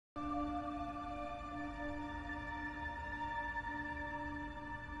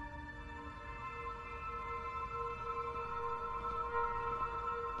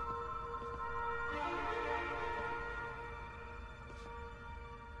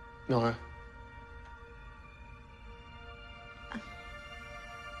Nora.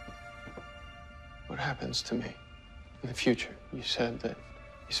 What happens to me in the future? You said that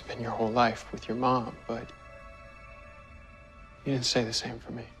you spend your whole life with your mom, but you didn't say the same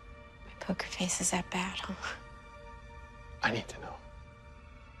for me. My poker face is that bad, huh? I need to know.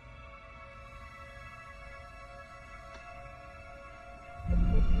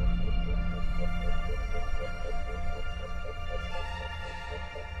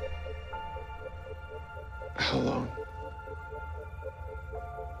 How long?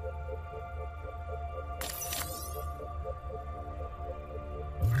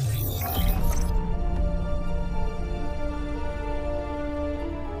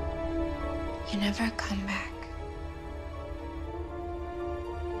 You never come back.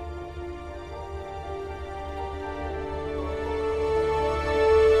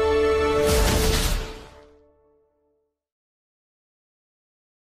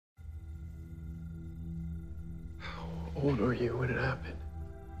 How old were you when it happened?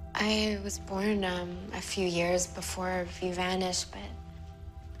 I was born a few years before you vanished, but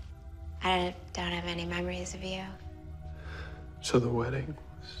I don't have any memories of you. So the wedding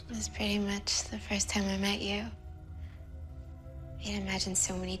It was pretty much the first time I met you. I can imagine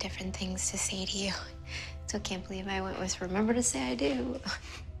so many different things to say to you. Still can't believe I went with remember to say I do.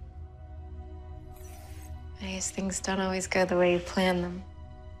 I guess things don't always go the way you plan them.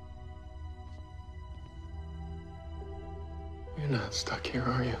 You're not stuck here,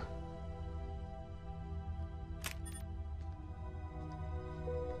 are you?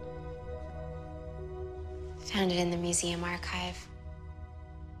 Found it in the museum archive.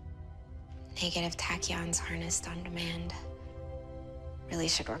 Negative tachyons harnessed on demand. Really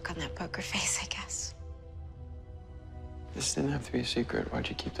should work on that poker face, I guess. This didn't have to be a secret. Why'd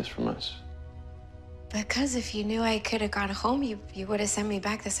you keep this from us? Because if you knew I could have gone home, you would have sent me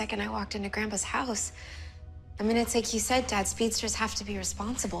back the second I walked into Grandpa's house. I mean, it's like you said, Dad, speedsters have to be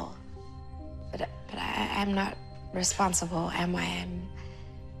responsible. But I'm not responsible, am I? I'm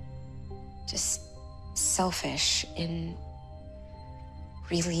just selfish and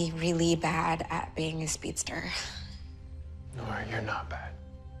really, really bad at being a speedster. Nora, you're not bad.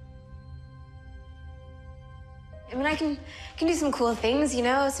 I mean, I can do some cool things, you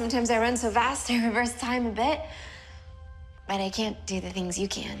know? Sometimes I run so fast, I reverse time a bit. But I can't do the things you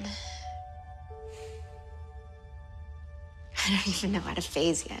can. I don't even know how to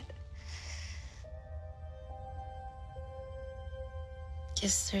phase yet.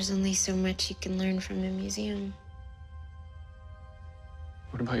 Guess there's only so much you can learn from a museum.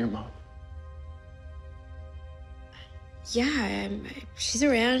 What about your mom? Yeah, she's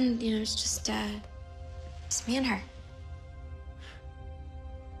around, you know, it's just me and her.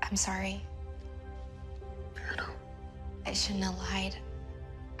 I'm sorry. I know. I shouldn't have lied.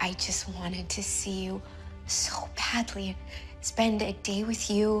 I just wanted to see you so badly. Spend a day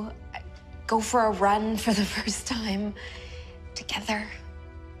with you, go for a run for the first time together.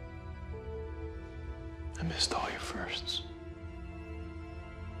 I missed all your firsts.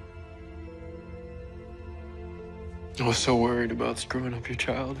 I was so worried about screwing up your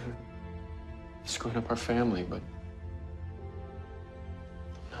childhood, screwing up our family, but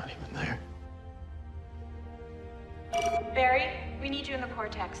I'm not even there. Barry, we need you in the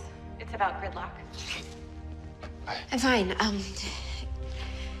cortex. It's about gridlock. I'm fine.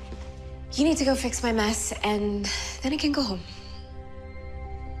 You need to go fix my mess, and then I can go home.